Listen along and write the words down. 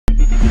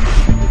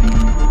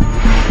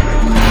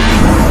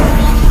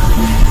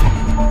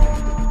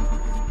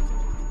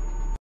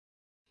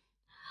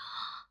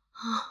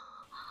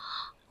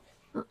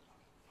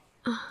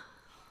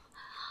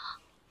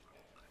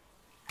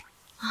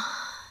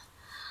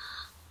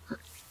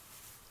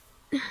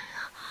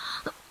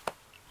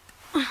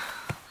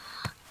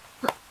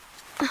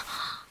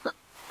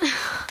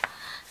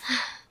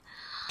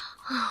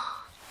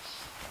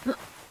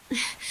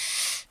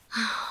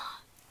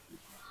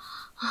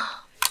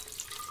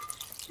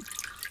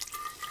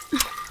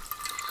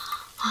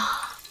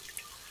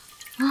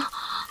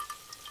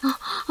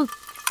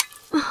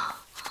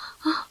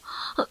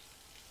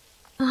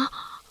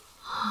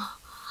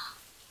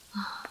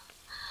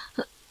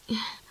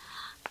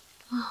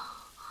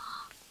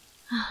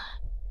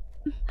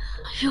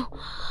అయ్యో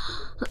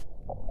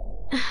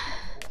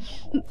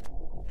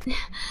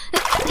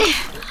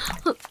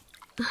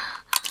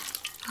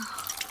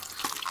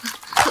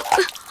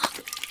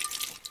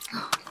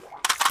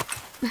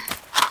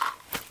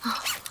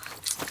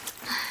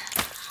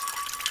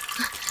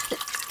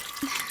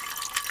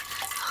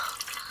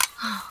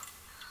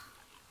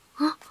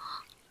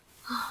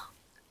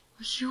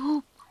అయ్యో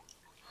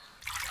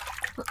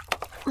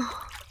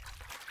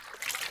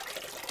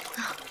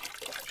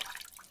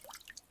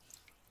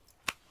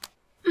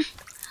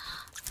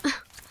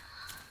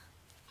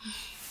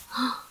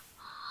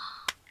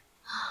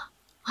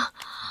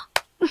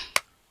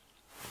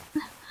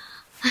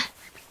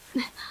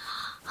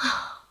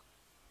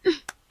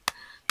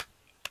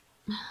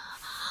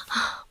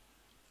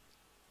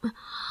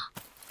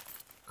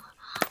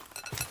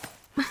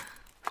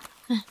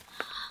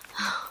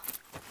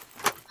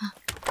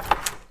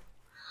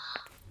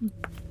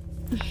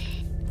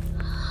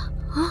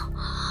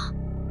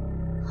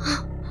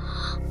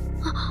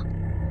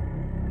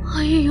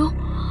అయ్యో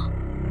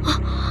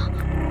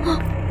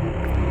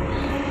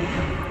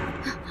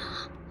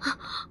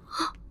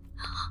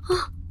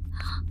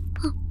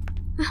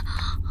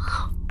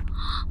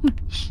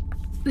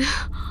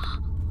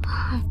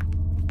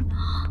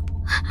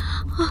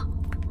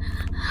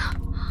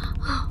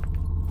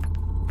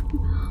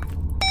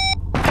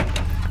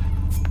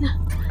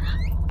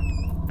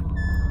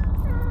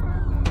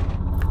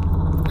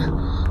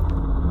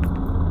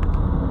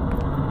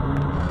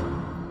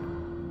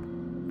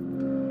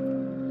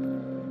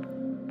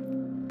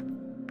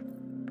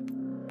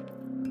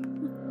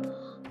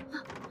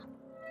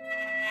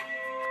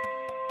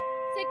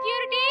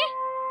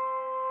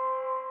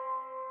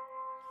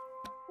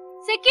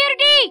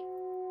security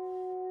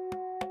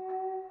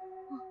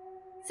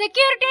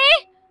security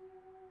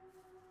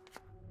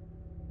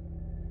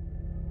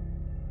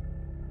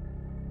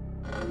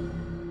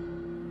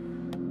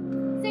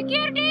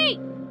security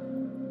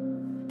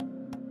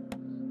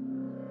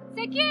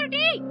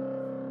security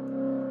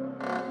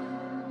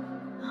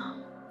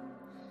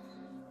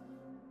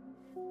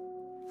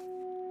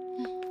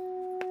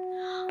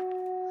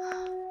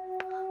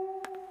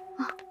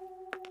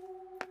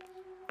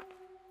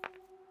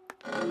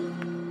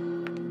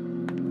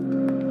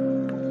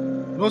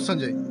no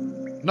Sanjay,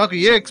 నాకు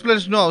ఏ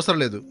ఎక్స్ప్లెనేషన్ అవసరం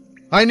లేదు.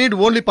 I need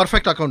only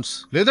perfect accounts.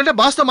 లేదంటే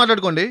బాస్తో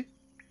మాట్లాడుకోండి.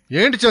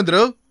 ఏంటి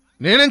చంద్రు,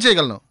 నేనేం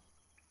చేయగలను?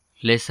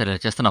 లేదు సార్, ఇలా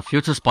చేస్తే నా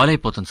ఫ్యూచర్ స్పాయిల్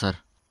అయిపోతుంది సార్.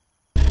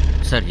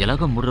 సార్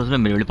ఎలాగో 3 రోజుల్లో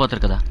మీరు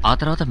వెళ్ళిపోతారు కదా, ఆ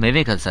తర్వాత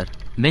మేమే కదా సార్,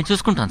 మేము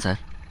చూసుకుంటాం సార్.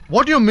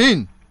 What you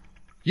mean?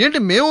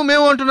 ఏంటి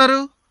మేము అంటున్నారు?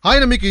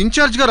 ఆయన మీకు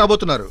ఇన్ఛార్జ్గా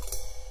రాబోతున్నారు.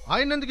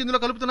 ఆయన ఎందుకు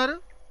ఇందులో కలుపుతున్నారు?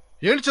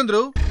 ఏంటి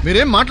చంద్రు,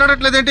 మీరేం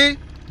మాట్లాడట్లేదేంటి?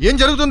 ఏం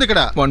జరుగుతుంది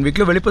ఇక్కడ? 1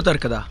 వీక్లో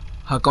వెళ్ళిపోతారు కదా,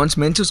 అకౌంట్స్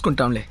మేము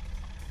చూసుకుంటాంలే,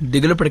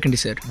 దిగులు పడకండి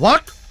సార్.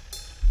 వాట్?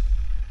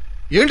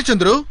 ఏంటి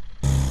చంద్రు,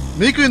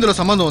 మీకు ఇందులో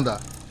సంబంధం ఉందా?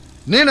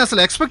 నేను అసలు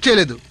ఎక్స్పెక్ట్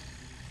చేయలేదు.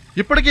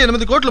 ఇప్పటికే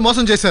 8 కోట్లు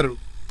మోసం చేశారు.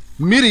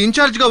 మీరు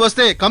ఇన్ఛార్జ్గా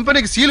వస్తే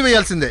కంపెనీకి సీల్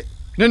వేయాల్సిందే.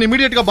 నేను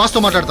ఇమీడియట్ గా బాస్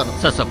తో మాట్లాడతాను.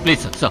 సార్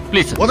ప్లీజ్ సార్,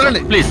 ప్లీజ్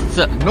వదలండి, please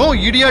sir. No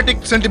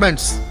idiotic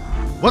sentiments.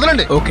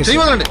 వదలండి. ఓకే,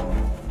 వదలండి.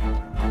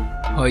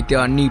 అయితే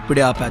అన్ని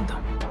ఇప్పుడే ఆపేద్దాం.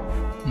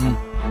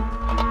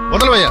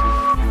 వదలవయ్యా.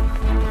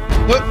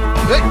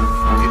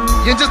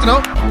 ఏం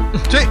చేస్తున్నావు?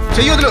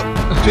 చెయ్యొద్దులు,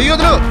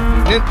 చెయ్యొద్దులు.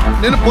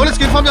 నేను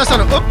పోలీస్కి ఇన్ఫార్మ్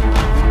చేస్తాను.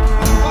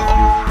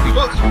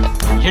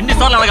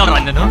 ఎన్నిసార్లు అడగలరా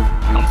నేను?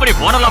 కంపెనీ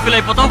ఓనర్ అప్పీల్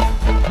అయిపోతావు.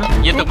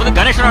 ఇంతకుముందు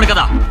గణేష్ అన్నాడు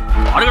కదా,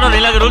 అడగడం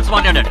ఇలాగ రూల్స్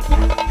మాట్లాడాడు.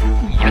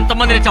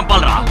 ఎంతమందిని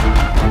చంపాలరా?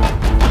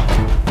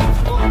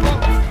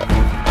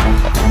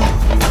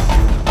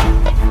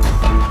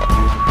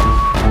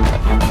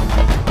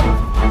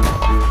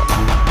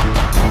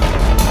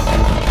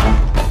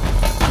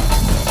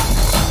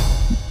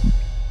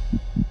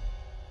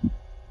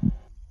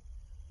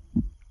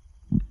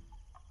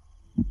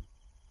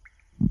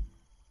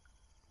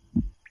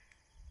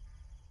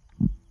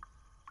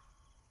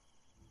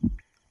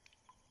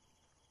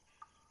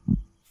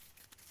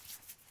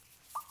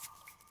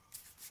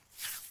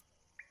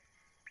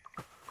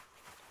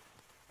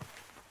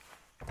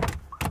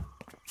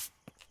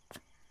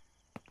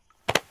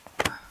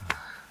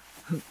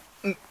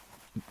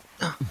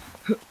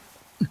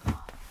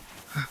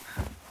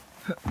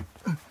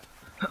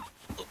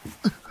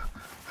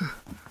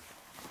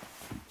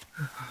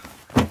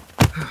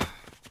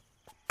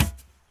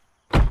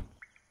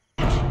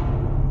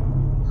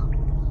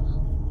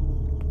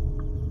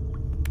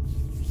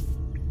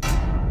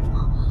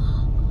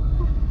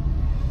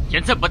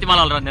 ఎంతసేపు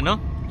బతిమాలరా నేను?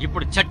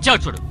 ఇప్పుడు చచ్చావు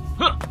చూడు.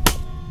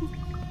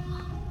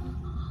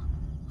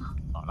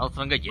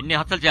 అనవసరంగా ఎన్ని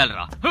హత్యలు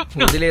చేయాలరా?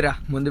 వదిలేరా,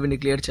 ముందు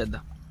విని క్లియర్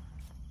చేద్దాం.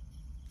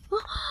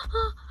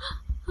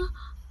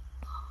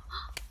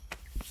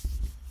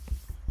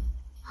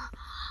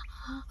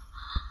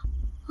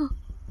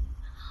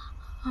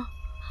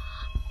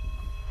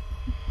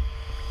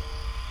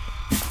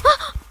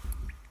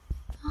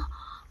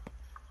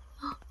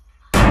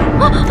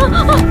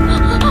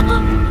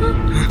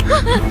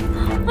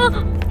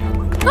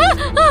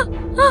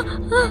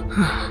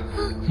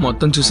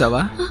 మొత్తం చూసావా?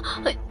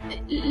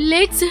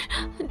 లేదు సార్,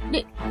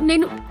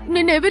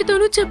 నేను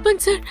ఎవరితోనూ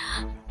చెప్పను సార్.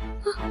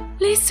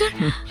 Please sir.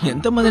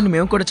 ఎంతమందిని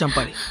మేము కూడా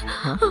చంపాలి?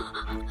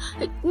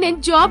 నేను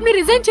జాబ్ ని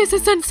రిజైన్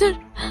చేసేసాను సార్.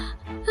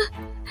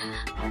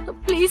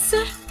 ప్లీజ్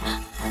సార్,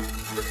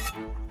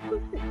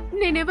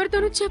 నేను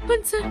ఎవరితోనూ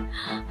చెప్పను సార్.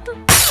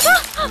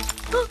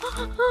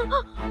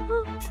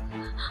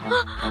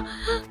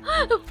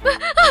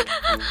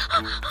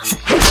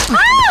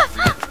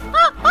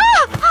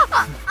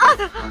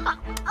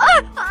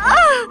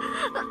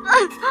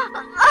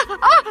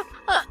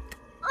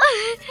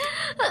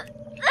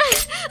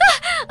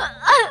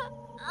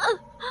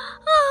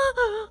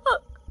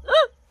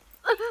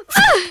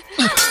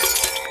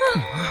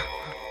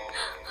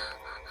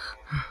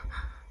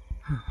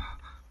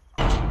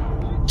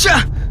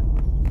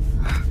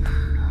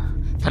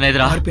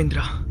 తనేదిరా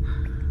ఆర్పేంద్రా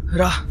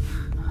రా.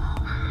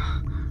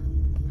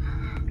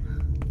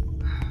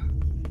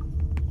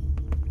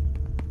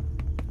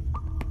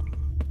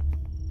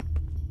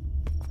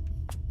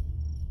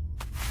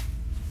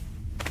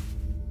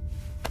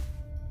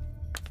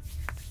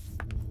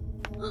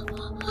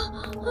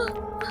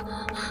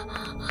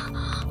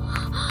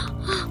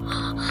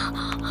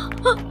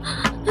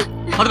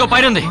 అదిగో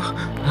పైన ఉంది.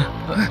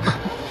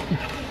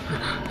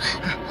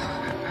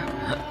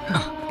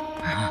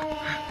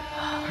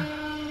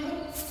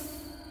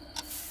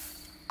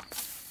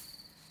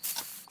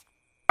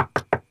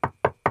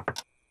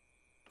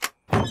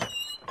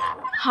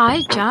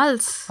 Hi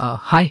Charles.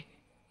 హాయ్.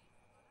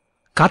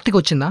 కార్తిక్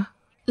వచ్చిందా?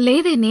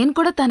 లేదే, నేను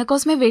కూడా తన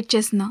కోసమే వెయిట్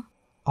చేస్తున్నా.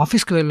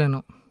 ఆఫీస్కి వెళ్ళాను,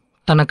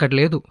 తను అక్కడ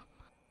లేదు.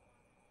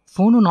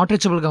 ఫోను నాట్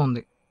రీచబుల్గా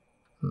ఉంది.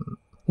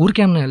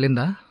 ఊరికేమన్నా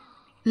వెళ్ళిందా?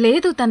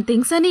 లేదు, తన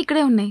థింగ్స్ అన్నీ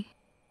ఇక్కడే ఉన్నాయి.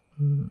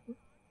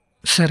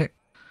 సరే,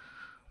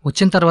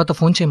 వచ్చిన తర్వాత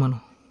ఫోన్ చేయమను.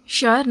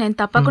 ష్యూర్, నేను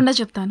తప్పకుండా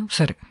చెప్తాను.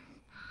 సరే,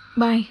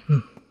 బాయ్.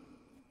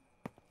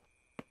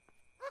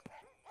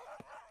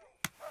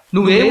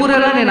 నువ్వే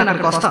ఊరేలా నేను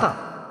అక్కడికి వస్తా.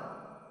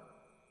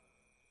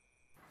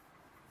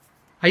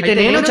 అయితే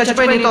నేను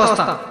చచ్చిపోయి నీతో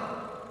వస్తా.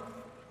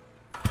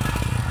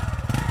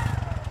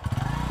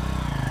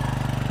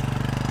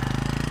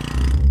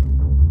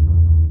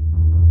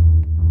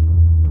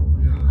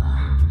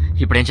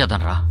 ఇప్పుడేం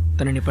చేద్దాం రా?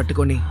 తనని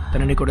పట్టుకొని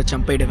తనని కూడా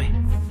చంపేయడమే.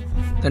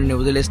 తనని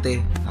వదిలేస్తే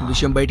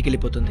విషయం బయటికి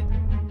వెళ్ళిపోతుంది.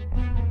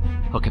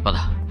 ఓకే పద.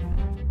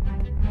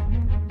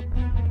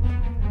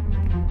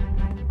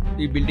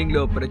 ఈ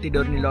బిల్డింగ్లో ప్రతి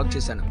డోర్ని లాక్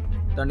చేశాను.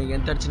 తను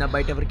ఎంత అడిచినా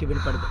బయట ఎవరికి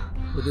వినపడదు.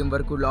 ఉదయం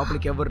వరకు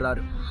లోపలికి ఎవరు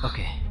రారు.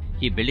 ఓకే,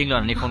 ఈ బిల్డింగ్ లో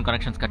అన్ని ఫోన్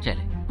కనెక్షన్స్ కట్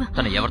చేయాలి.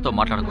 తను ఎవరితో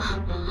మాట్లాడకూడదు.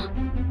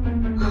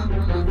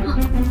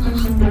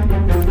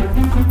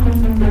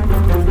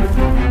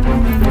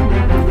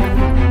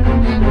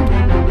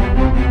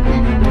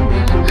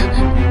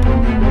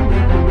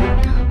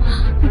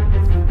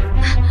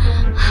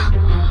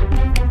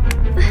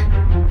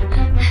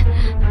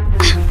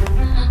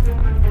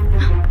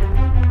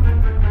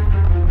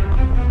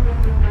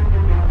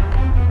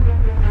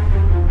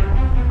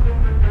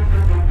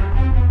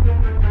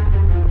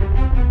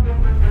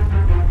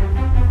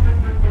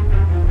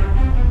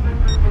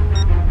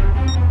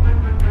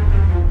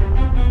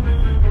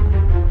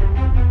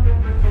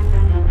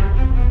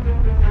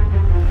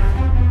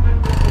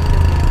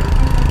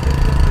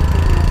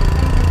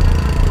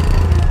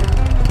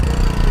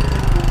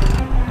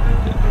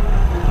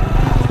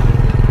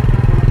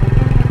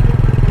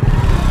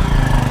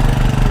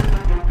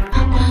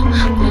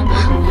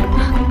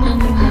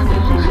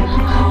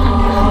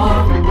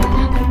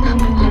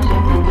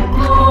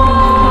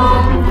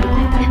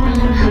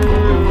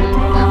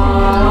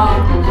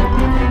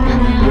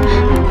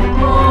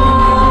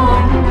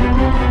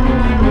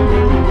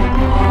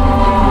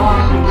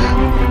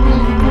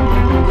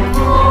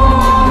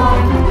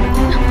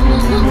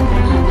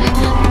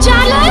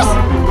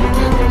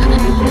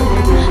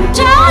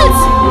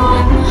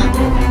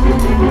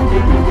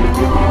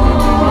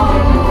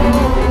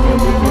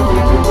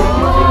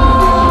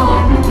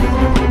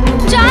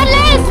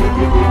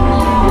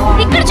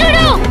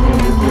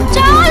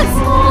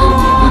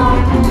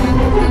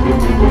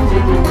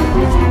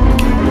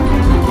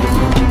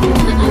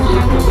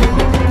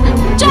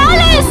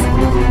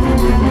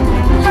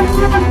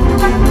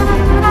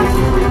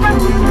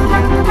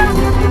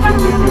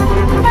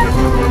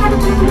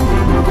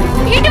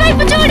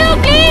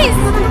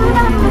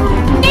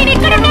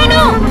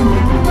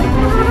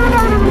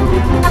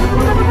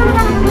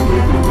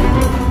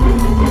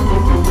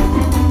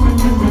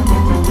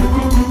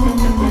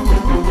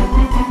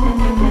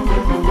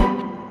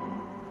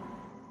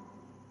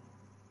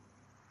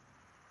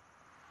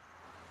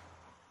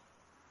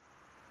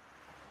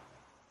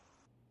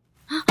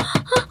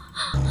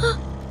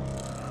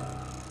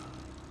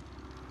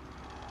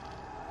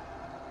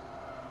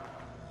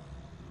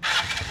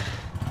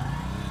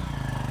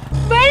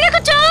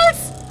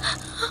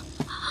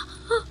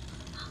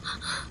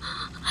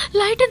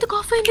 లైట్ ఎందుకు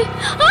ఆఫ్ అయింది?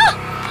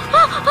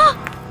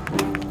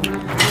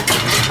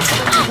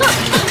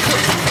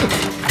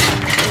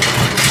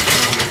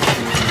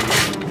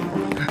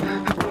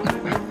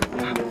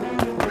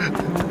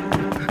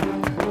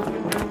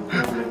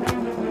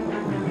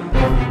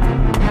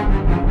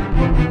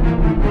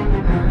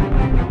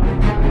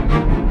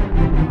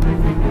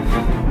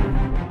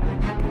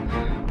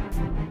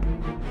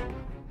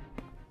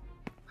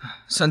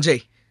 సంజయ్.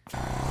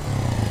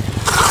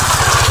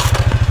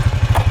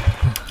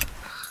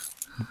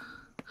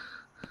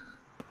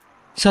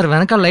 సార్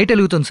వెనకాల లైట్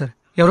వెలుగుతుంది సార్.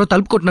 ఎవరో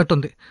తలుపు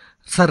కొట్టినట్టుంది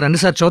సార్. రండి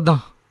సార్ చూద్దాం.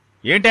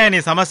 ఏంటా నీ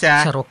సమస్య?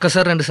 సార్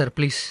ఒక్కసారి రండి సార్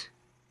ప్లీజ్.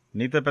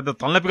 నీతో పెద్ద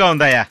తొలనొప్పిగా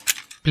ఉందాయా?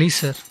 Please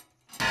sir.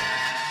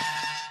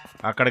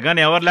 అక్కడ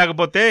కానీ ఎవరు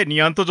లేకపోతే నీ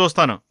అంతు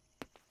చూస్తాను.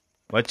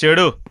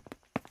 వచ్చేడు.